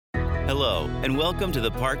Hello, and welcome to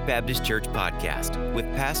the Park Baptist Church podcast with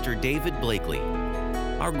Pastor David Blakely.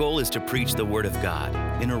 Our goal is to preach the Word of God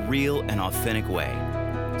in a real and authentic way,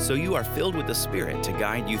 so you are filled with the Spirit to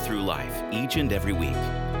guide you through life each and every week.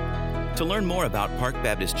 To learn more about Park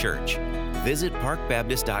Baptist Church, visit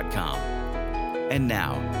parkbaptist.com. And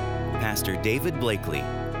now, Pastor David Blakely.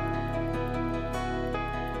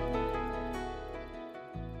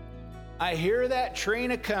 I hear that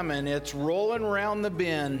train a-comin', it's rolling around the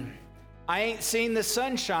bend. I ain't seen the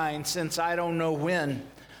sunshine since I don't know when.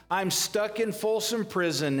 I'm stuck in Folsom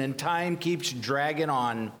Prison and time keeps dragging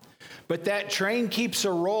on. But that train keeps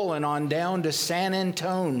a-rolling on down to San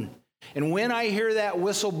Antone. And when I hear that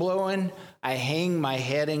whistle blowing, I hang my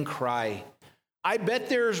head and cry. I bet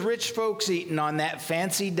there's rich folks eating on that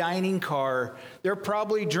fancy dining car. They're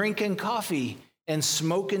probably drinking coffee and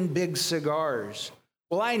smoking big cigars.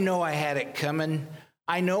 Well, I know I had it coming.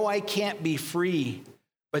 I know I can't be free.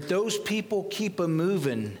 But those people keep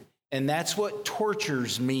a-moving, and that's what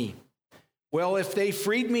tortures me. Well, if they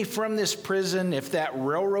freed me from this prison, if that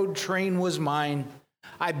railroad train was mine,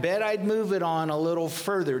 I bet I'd move it on a little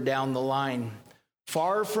further down the line.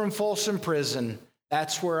 Far from Folsom Prison,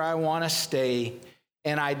 that's where I want to stay,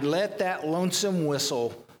 and I'd let that lonesome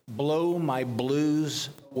whistle blow my blues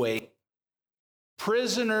away.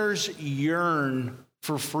 Prisoners yearn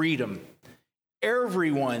for freedom.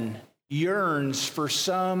 Everyone yearns for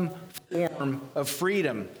some form of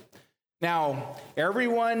freedom. Now,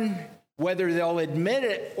 everyone, whether they'll admit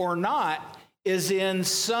it or not, is in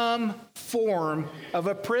some form of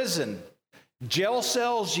a prison. Jail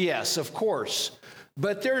cells, yes, of course.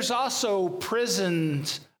 But there's also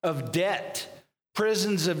prisons of debt,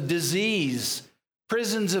 prisons of disease,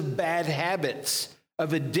 prisons of bad habits,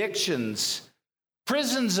 of addictions,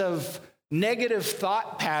 prisons of negative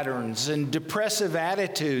thought patterns and depressive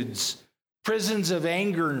attitudes, prisons of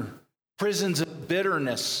anger, prisons of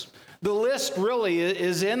bitterness. The list really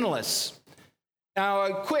is endless. Now,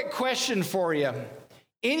 a quick question for you.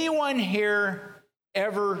 Anyone here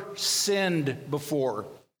ever sinned before?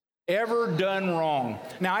 Ever done wrong?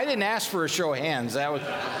 Now, I didn't ask for a show of hands. That was...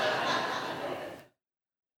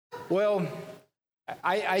 Well,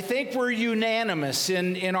 I think we're unanimous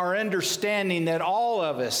in our understanding that all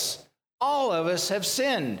of us have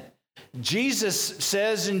sinned. Jesus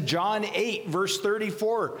says in John 8, verse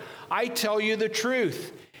 34, I tell you the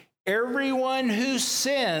truth. Everyone who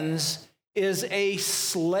sins is a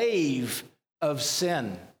slave of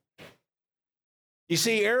sin. You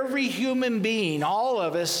see, every human being, all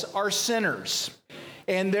of us are sinners.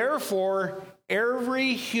 And therefore,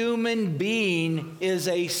 every human being is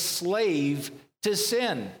a slave to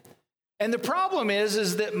sin. And the problem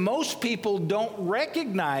is that most people don't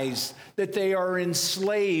recognize that they are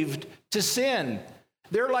enslaved to sin.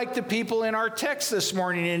 They're like the people in our text this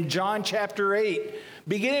morning in John chapter 8.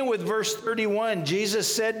 Beginning with verse 31,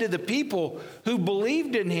 Jesus said to the people who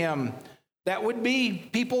believed in him, that would be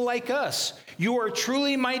people like us, you are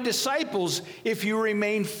truly my disciples if you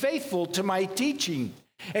remain faithful to my teaching.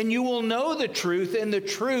 And you will know the truth, and the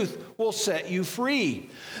truth will set you free.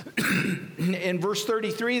 In verse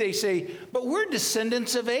 33, they say, but we're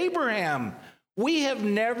descendants of Abraham. We have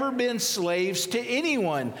never been slaves to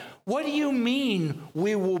anyone. What do you mean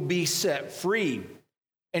we will be set free?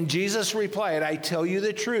 And Jesus replied, I tell you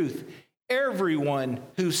the truth. Everyone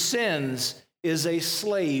who sins is a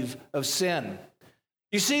slave of sin.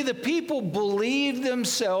 You see, the people believe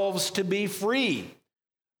themselves to be free.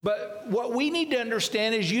 But what we need to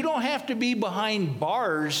understand is you don't have to be behind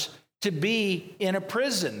bars to be in a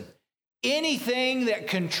prison. Anything that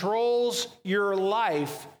controls your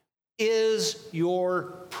life is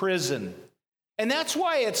your prison. And that's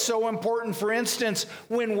why it's so important, for instance,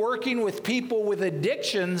 when working with people with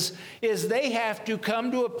addictions, is they have to come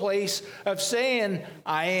to a place of saying,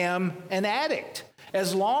 I am an addict.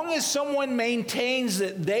 As long as someone maintains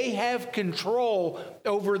that they have control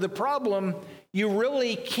over the problem, you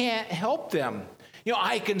really can't help them. You know,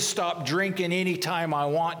 I can stop drinking anytime I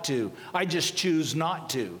want to. I just choose not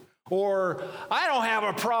to. Or, I don't have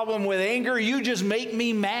a problem with anger. You just make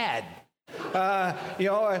me mad.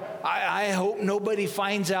 I hope nobody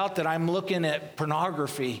finds out that I'm looking at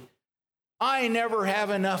pornography. I never have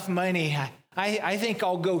enough money. I think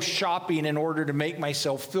I'll go shopping in order to make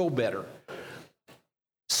myself feel better.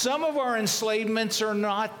 Some of our enslavements are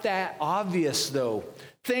not that obvious, though.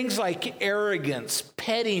 Things like arrogance,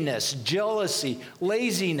 pettiness, jealousy,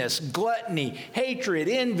 laziness, gluttony, hatred,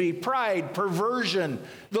 envy, pride, perversion.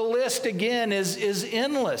 The list, again, is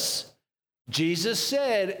endless. Jesus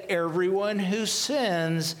said, everyone who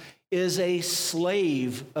sins is a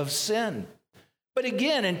slave of sin. But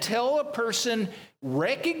again, until a person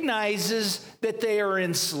recognizes that they are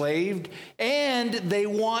enslaved and they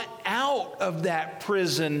want out of that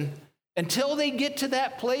prison, until they get to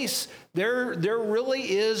that place, there really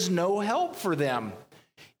is no help for them.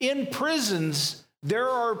 In prisons, there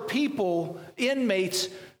are people, inmates,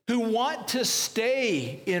 who want to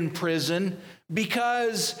stay in prison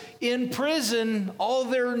because in prison, all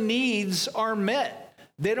their needs are met.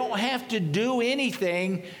 They don't have to do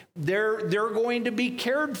anything. They're going to be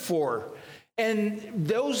cared for. And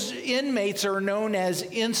those inmates are known as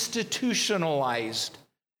institutionalized.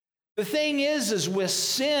 The thing is with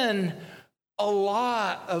sin, a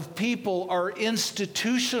lot of people are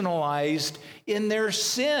institutionalized in their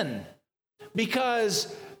sin.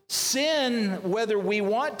 Because sin, whether we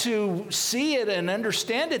want to see it and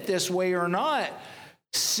understand it this way or not,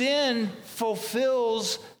 sin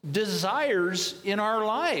fulfills desires in our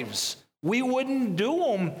lives. We wouldn't do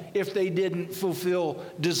them if they didn't fulfill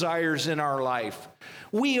desires in our life.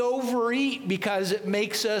 We overeat because it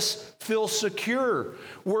makes us feel secure.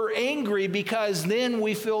 We're angry because then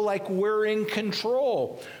we feel like we're in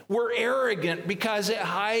control. We're arrogant because it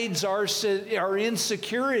hides our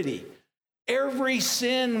insecurity. Every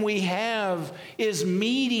sin we have is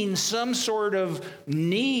meeting some sort of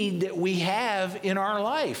need that we have in our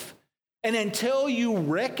life. And until you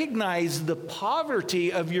recognize the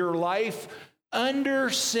poverty of your life under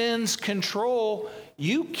sin's control,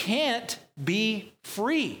 you can't be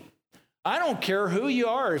free. I don't care who you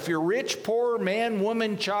are. If you're rich, poor, man,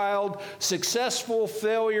 woman, child, successful,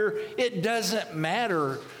 failure, it doesn't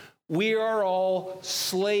matter. We are all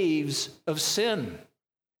slaves of sin.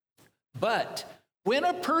 But when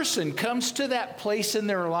a person comes to that place in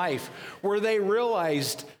their life where they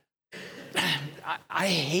realized, I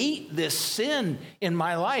hate this sin in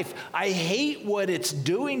my life. I hate what it's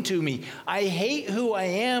doing to me. I hate who I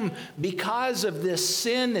am because of this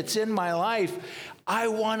sin that's in my life. I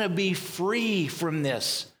want to be free from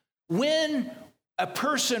this. When a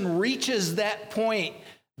person reaches that point,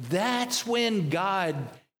 that's when God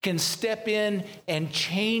can step in and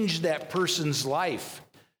change that person's life.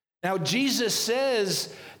 Now, Jesus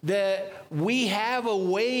says that we have a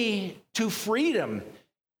way to freedom.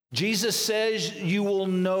 Jesus says you will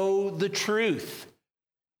know the truth.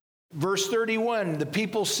 Verse 31, the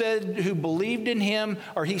people said who believed in him,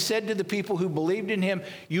 or he said to the people who believed in him,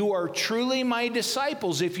 you are truly my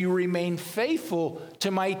disciples if you remain faithful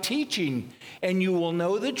to my teaching, and you will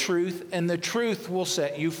know the truth, and the truth will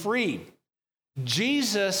set you free.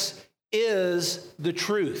 Jesus is the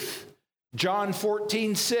truth. John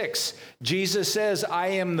 14:6, Jesus says, I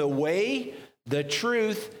am the way, the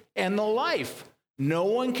truth, and the life. No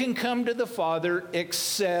one can come to the Father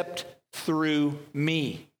except through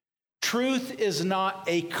me. Truth is not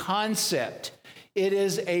a concept. It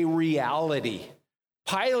is a reality.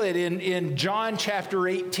 Pilate, in John chapter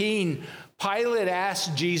 18, Pilate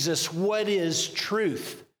asked Jesus, what is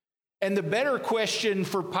truth? And the better question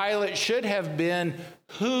for Pilate should have been,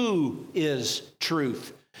 who is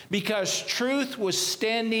truth? Because truth was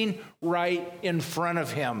standing right in front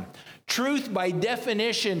of him. Truth, by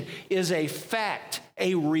definition, is a fact,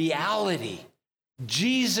 a reality.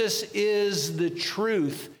 Jesus is the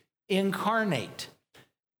truth incarnate.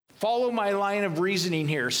 Follow my line of reasoning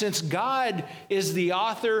here. Since God is the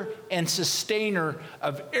author and sustainer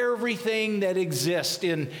of everything that exists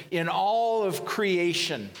in all of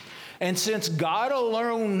creation, and since God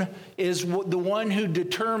alone is the one who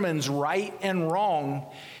determines right and wrong,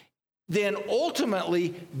 then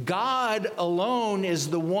ultimately God alone is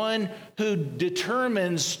the one who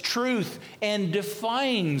determines truth and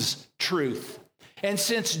defines truth. And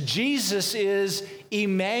since Jesus is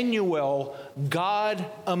Emmanuel, God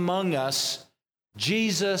among us,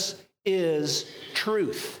 Jesus is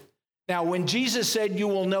truth. Now, when Jesus said, you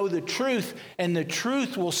will know the truth and the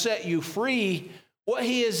truth will set you free, what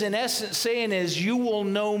he is in essence saying is, you will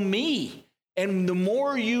know me. And the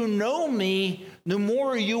more you know me, the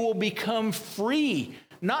more you will become free,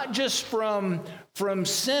 not just from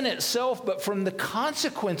sin itself, but from the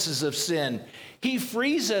consequences of sin. He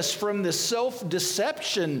frees us from the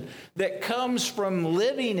self-deception that comes from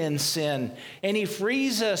living in sin. And he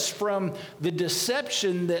frees us from the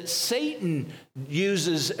deception that Satan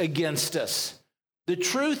uses against us. The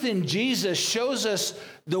truth in Jesus shows us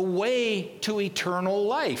the way to eternal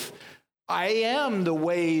life. I am the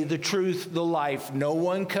way, the truth, the life. No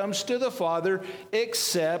one comes to the Father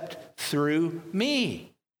except through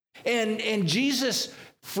me. And Jesus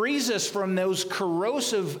frees us from those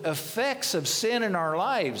corrosive effects of sin in our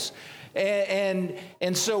lives. And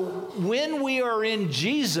so when we are in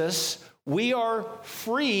Jesus, we are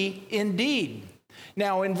free indeed.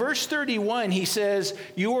 Now, in verse 31, he says,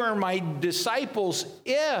 "You are my disciples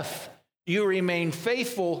if you remain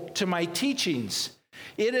faithful to my teachings."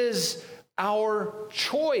 It is our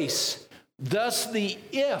choice. Thus, the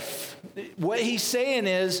if. What he's saying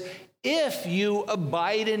is, if you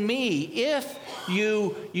abide in me, if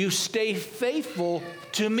you stay faithful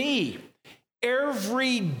to me,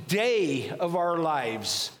 every day of our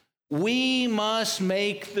lives, we must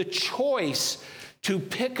make the choice to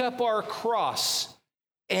pick up our cross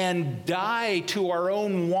and die to our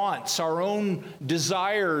own wants, our own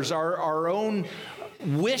desires, our own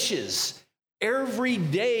wishes. Every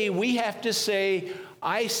day we have to say,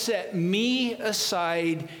 I set me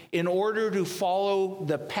aside in order to follow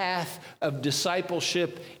the path of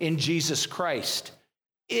discipleship in Jesus Christ.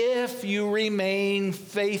 If you remain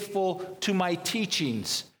faithful to my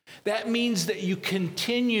teachings, that means that you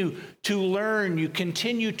continue to learn, you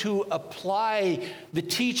continue to apply the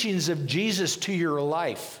teachings of Jesus to your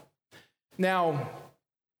life. Now,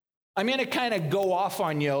 I'm going to kind of go off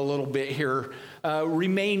on you a little bit here.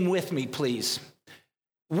 Remain with me, please.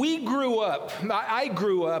 I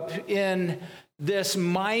grew up in this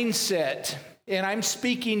mindset, and I'm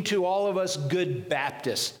speaking to all of us good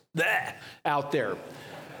Baptists out there,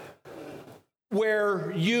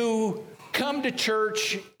 where you come to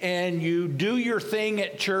church and you do your thing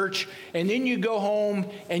at church, and then you go home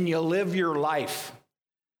and you live your life.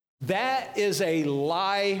 That is a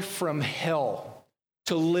lie from hell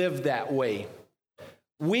to live that way.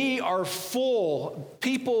 We are full,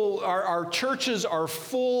 our churches are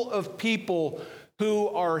full of people who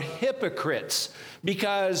are hypocrites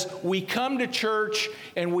because we come to church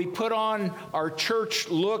and we put on our church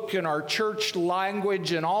look and our church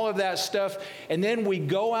language and all of that stuff, and then we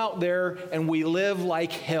go out there and we live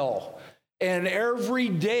like hell. And every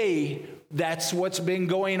day, that's what's been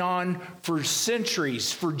going on for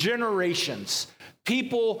centuries, for generations.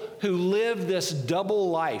 People who live this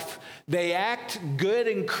double life. They act good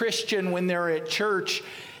and Christian when they're at church,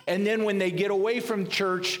 and then when they get away from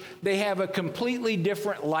church, they have a completely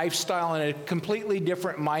different lifestyle and a completely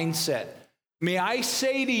different mindset. May I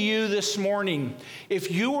say to you this morning,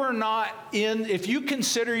 if you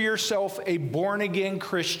consider yourself a born-again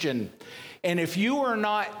Christian, and if you are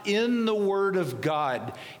not in the Word of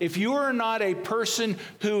God, if you are not a person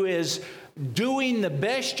who is doing the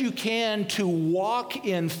best you can to walk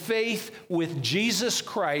in faith with Jesus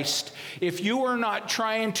Christ, if you are not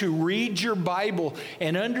trying to read your Bible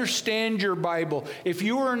and understand your Bible, if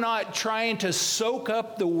you are not trying to soak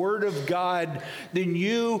up the Word of God, then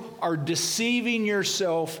you are deceiving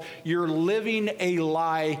yourself. You're living a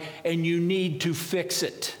lie, and you need to fix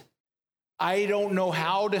it. I don't know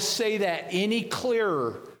how to say that any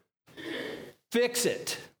clearer. Fix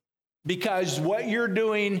it. Because what you're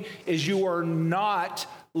doing is you are not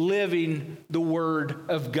living the Word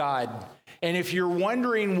of God. And if you're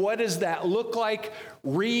wondering what does that look like,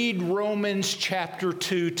 read Romans chapter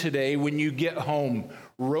 2 today when you get home.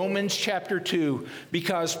 Romans chapter 2,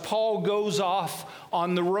 because Paul goes off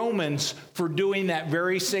on the Romans for doing that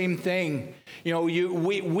very same thing. You know,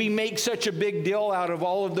 we make such a big deal out of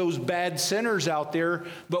all of those bad sinners out there,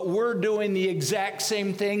 but we're doing the exact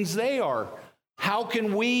same things they are. How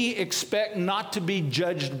can we expect not to be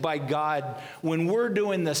judged by God when we're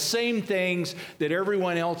doing the same things that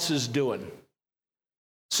everyone else is doing?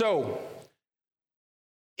 So,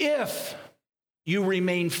 if you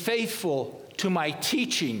remain faithful to my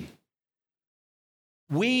teaching,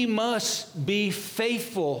 we must be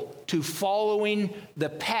faithful to following the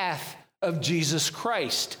path of Jesus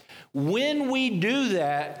Christ. When we do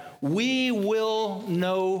that, we will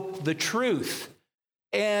know the truth.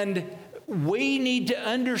 And we need to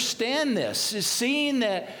understand this, seeing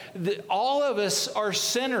that all of us are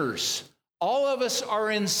sinners. All of us are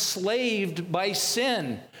enslaved by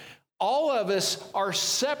sin. All of us are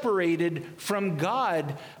separated from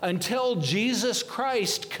God until Jesus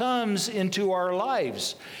Christ comes into our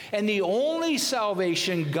lives. And the only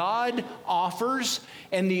salvation God offers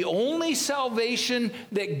and the only salvation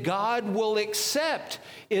that God will accept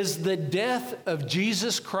is the death of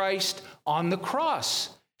Jesus Christ on the cross.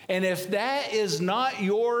 And if that is not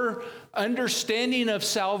your understanding of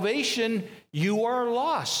salvation, you are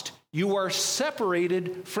lost. You are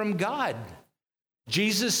separated from God.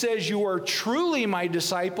 Jesus says you are truly my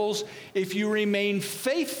disciples if you remain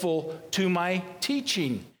faithful to my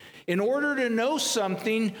teaching. In order to know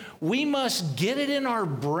something, we must get it in our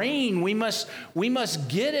brain. We must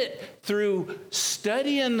get it through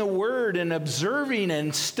studying the Word and observing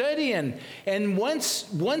and studying. And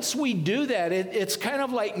once we do that, it's kind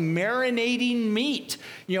of like marinating meat.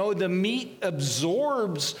 You know, the meat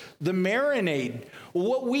absorbs the marinade.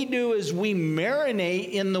 What we do is we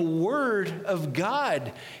marinate in the Word of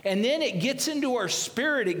God, and then it gets into our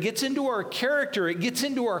spirit, it gets into our character, it gets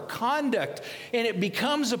into our conduct, and it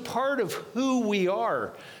becomes a part of who we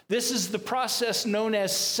are. This is the process known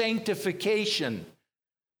as sanctification.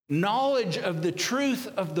 Knowledge of the truth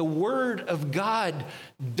of the Word of God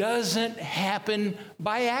doesn't happen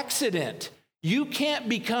by accident. You can't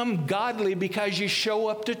become godly because you show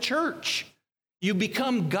up to church. You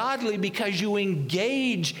become godly because you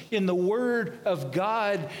engage in the Word of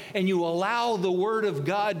God and you allow the Word of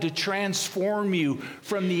God to transform you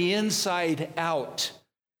from the inside out.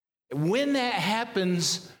 When that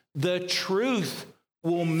happens, the truth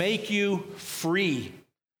will make you free.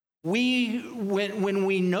 When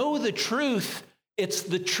we know the truth, it's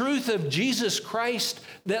the truth of Jesus Christ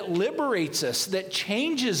that liberates us, that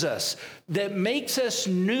changes us, that makes us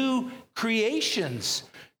new creations.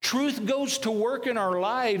 Truth goes to work in our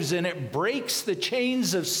lives, and it breaks the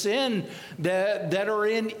chains of sin that are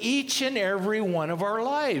in each and every one of our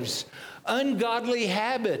lives. Ungodly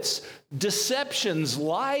habits, deceptions,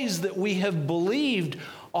 lies that we have believed,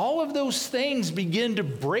 all of those things begin to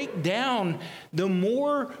break down the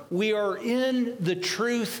more we are in the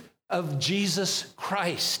truth of Jesus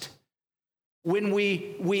Christ. When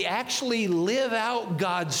we actually live out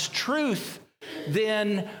God's truth,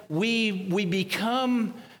 then we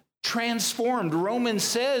become transformed. Romans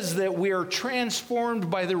says that we are transformed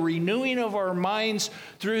by the renewing of our minds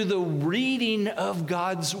through the reading of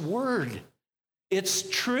God's Word. It's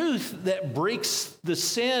truth that breaks the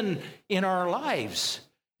sin in our lives,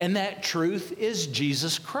 and that truth is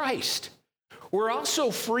Jesus Christ. We're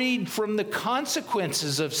also freed from the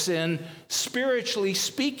consequences of sin, spiritually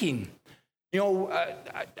speaking. You know,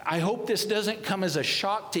 I hope this doesn't come as a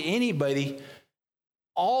shock to anybody.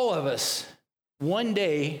 All of us one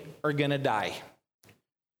day are going to die.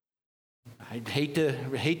 I'd hate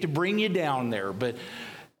to bring you down there, but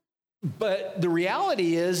the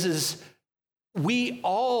reality is we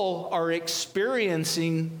all are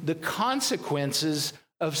experiencing the consequences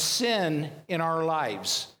of sin in our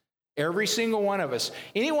lives. Every single one of us.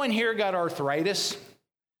 Anyone here got arthritis?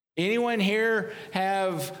 Anyone here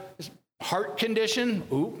have heart condition?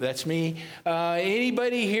 Ooh, that's me.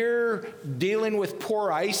 Anybody here dealing with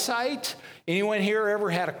poor eyesight? Anyone here ever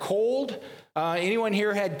had a cold? Anyone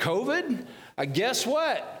here had COVID? Guess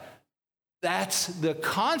what? That's the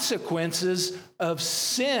consequences of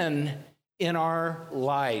sin in our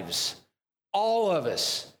lives. All of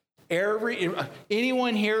us.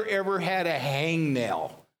 Anyone here ever had a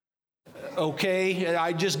hangnail? Okay,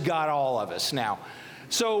 I just got all of us now.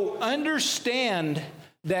 So understand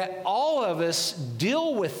that all of us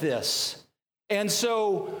deal with this. And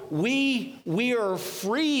so we are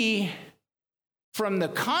free from the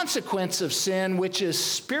consequence of sin, which is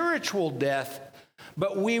spiritual death,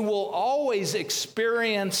 but we will always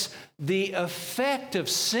experience the effect of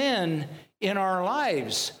sin in our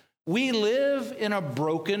lives. We live in a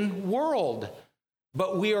broken world,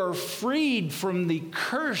 but we are freed from the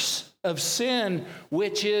curse of sin,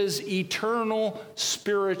 which is eternal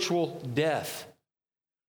spiritual death.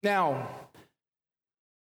 Now,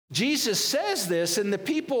 Jesus says this, and the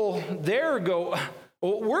people there go,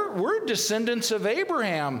 we're descendants of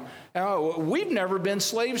Abraham. We've never been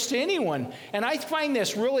slaves to anyone. And I find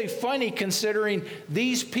this really funny considering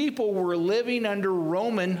these people were living under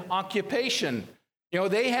Roman occupation. You know,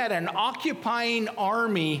 they had an occupying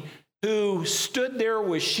army who stood there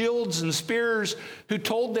with shields and spears, who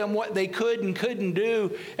told them what they could and couldn't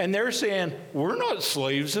do. And they're saying, we're not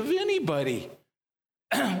slaves of anybody.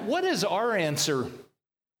 What is our answer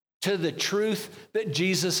to the truth that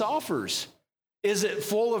Jesus offers? Is it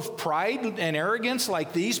full of pride and arrogance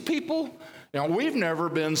like these people? You know, we've never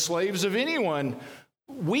been slaves of anyone.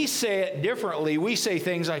 We say it differently. We say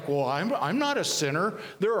things like, well, I'm not a sinner.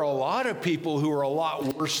 There are a lot of people who are a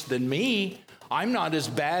lot worse than me. I'm not as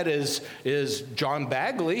bad as John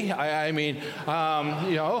Bagley. I mean,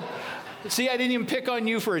 you know. See, I didn't even pick on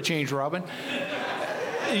you for a change, Robin.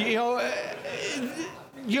 You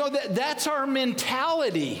know that's our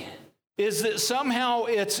mentality, is that somehow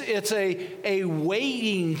it's a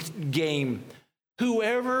waiting game.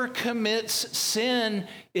 Whoever commits sin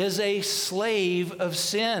is a slave of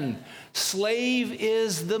sin. Slave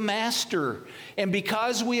is the master. And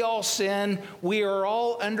because we all sin, we are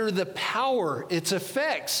all under the power, its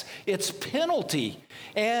effects, its penalty.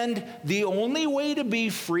 And the only way to be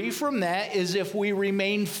free from that is if we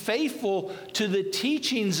remain faithful to the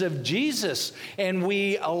teachings of Jesus and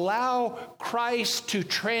we allow Christ to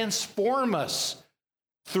transform us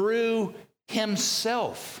through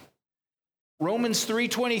himself. Romans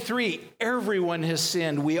 3:23, everyone has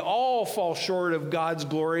sinned. We all fall short of God's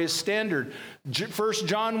glorious standard. 1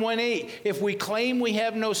 John 1:8, if we claim we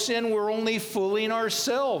have no sin, we're only fooling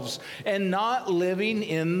ourselves and not living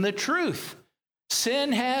in the truth.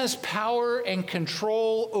 Sin has power and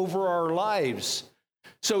control over our lives.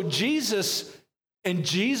 So Jesus, and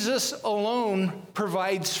Jesus alone,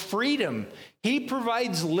 provides freedom. He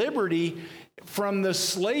provides liberty from the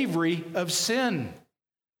slavery of sin.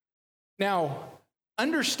 Now,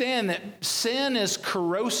 understand that sin is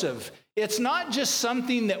corrosive. It's not just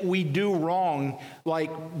something that we do wrong,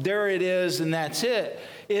 like there it is and that's it.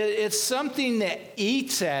 It's something that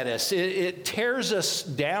eats at us. It tears us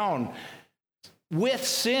down. With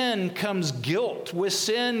sin comes guilt. With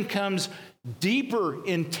sin comes deeper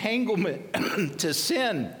entanglement to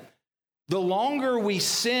sin. The longer we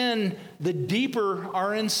sin, the deeper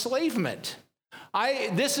our enslavement.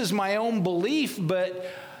 This is my own belief, but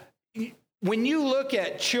when you look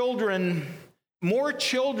at children, more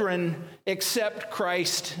children accept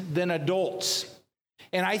Christ than adults.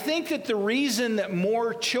 And I think that the reason that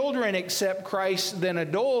more children accept Christ than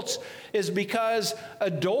adults is because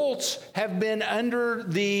adults have been under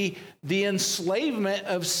the enslavement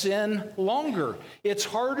of sin longer. It's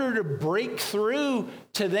harder to break through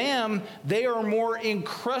to them. They are more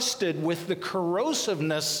encrusted with the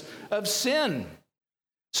corrosiveness of sin.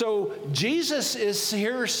 So Jesus is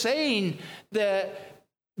here saying that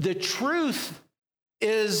the truth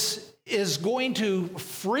is going to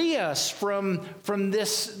free us from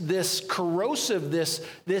this corrosive,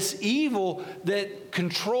 this evil that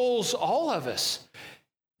controls all of us.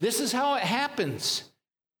 This is how it happens.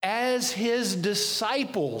 As his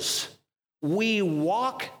disciples, we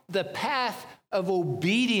walk the path of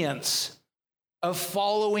obedience, of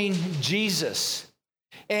following Jesus.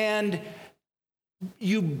 And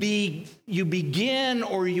you begin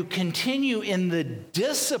or you continue in the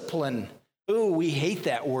discipline. Ooh, we hate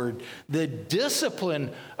that word. The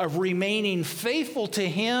discipline of remaining faithful to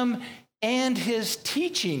him and his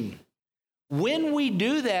teaching. When we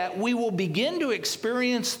do that, we will begin to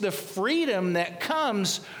experience the freedom that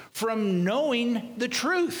comes from knowing the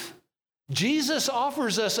truth. Jesus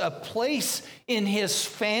offers us a place in his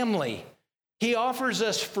family. He offers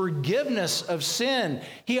us forgiveness of sin.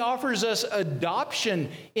 He offers us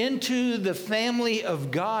adoption into the family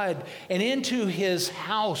of God and into his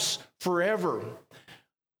house forever.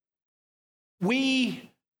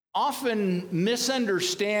 We often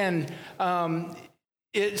misunderstand.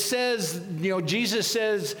 It says, Jesus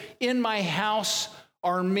says, in my house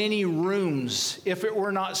are many rooms. If it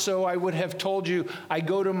were not so, I would have told you, I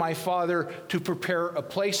go to my Father to prepare a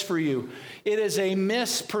place for you. It is a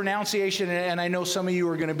mispronunciation, and I know some of you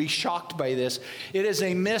are going to be shocked by this. It is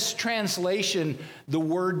a mistranslation, the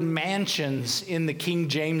word mansions in the King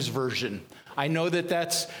James Version. I know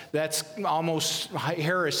that's almost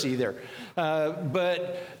heresy there.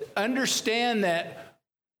 But understand that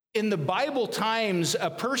in the Bible times, a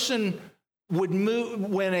person would move,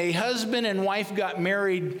 when a husband and wife got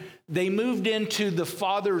married, they moved into the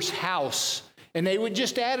father's house and they would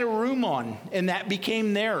just add a room on and that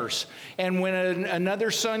became theirs. And when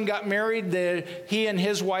another son got married, he and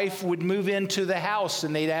his wife would move into the house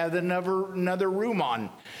and they'd add another room on.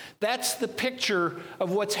 That's the picture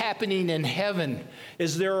of what's happening in heaven,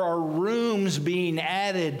 is there are rooms being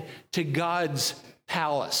added to God's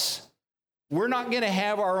palace. We're not going to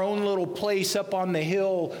have our own little place up on the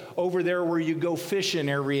hill over there where you go fishing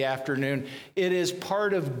every afternoon. It is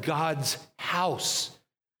part of God's house.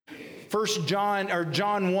 John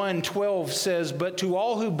 1:12 says, but to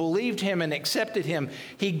all who believed him and accepted him,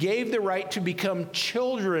 he gave the right to become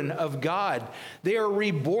children of God. They are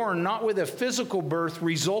reborn, not with a physical birth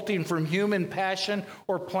resulting from human passion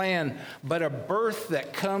or plan, but a birth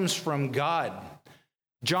that comes from God.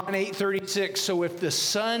 John 8:36, so if the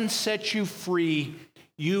Son sets you free,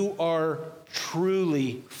 you are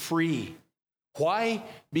truly free. Why?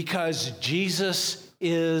 Because Jesus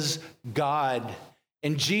is God.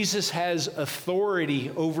 And Jesus has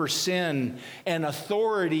authority over sin and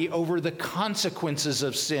authority over the consequences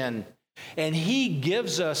of sin. And he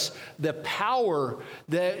gives us the power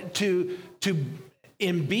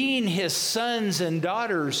in being his sons and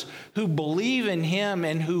daughters who believe in him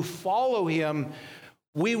and who follow him.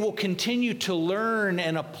 We will continue to learn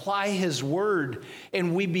and apply his word,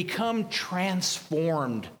 and we become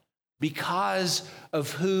transformed because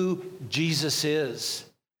of who Jesus is.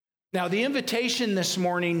 Now, the invitation this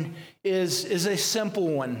morning is a simple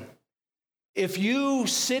one. If you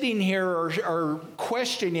sitting here are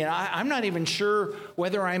questioning, I'm not even sure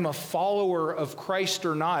whether I'm a follower of Christ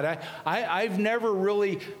or not. I've never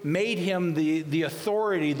really made him the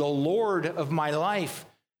authority, the Lord of my life.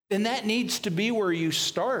 Then that needs to be where you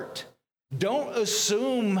start. Don't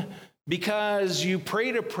assume because you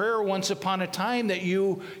prayed a prayer once upon a time that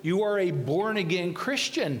you are a born-again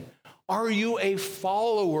Christian. Are you a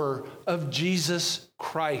follower of Jesus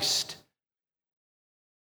Christ?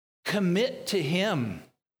 Commit to him.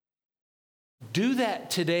 Do that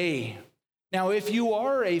today. Now, if you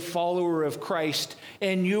are a follower of Christ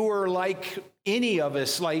and you are like any of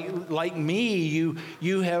us, like me,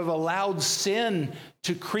 you have allowed sin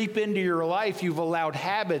to creep into your life. You've allowed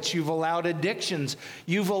habits. You've allowed addictions.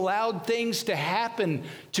 You've allowed things to happen,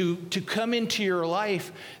 to come into your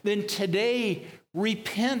life. Then today,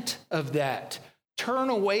 repent of that. Turn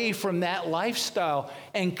away from that lifestyle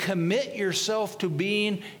and commit yourself to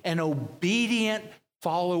being an obedient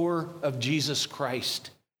follower of Jesus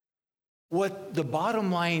Christ. What the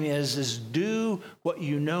bottom line is do what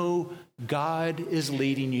you know God is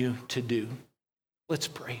leading you to do. Let's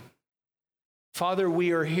pray. Father,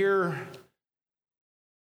 we are here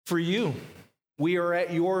for you. We are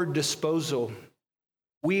at your disposal.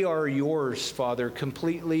 We are yours, Father,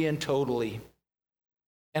 completely and totally.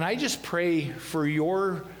 And I just pray for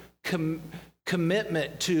your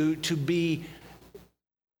commitment to be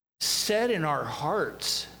set in our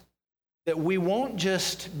hearts, that we won't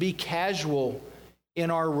just be casual in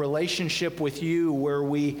our relationship with you where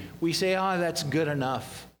we say, that's good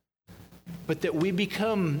enough, but that we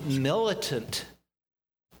become militant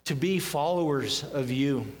to be followers of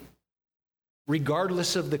you,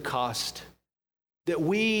 regardless of the cost, that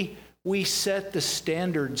we set the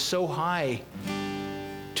standard so high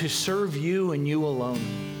to serve you and you alone.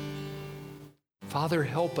 Father,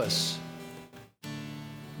 help us.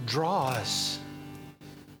 Draw us.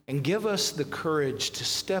 And give us the courage to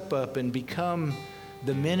step up and become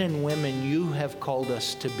the men and women you have called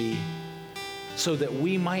us to be, so that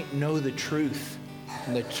we might know the truth,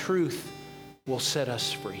 and the truth will set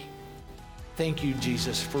us free. Thank you,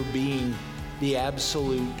 Jesus, for being the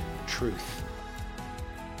absolute truth.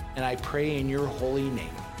 And I pray in your holy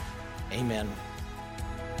name. Amen.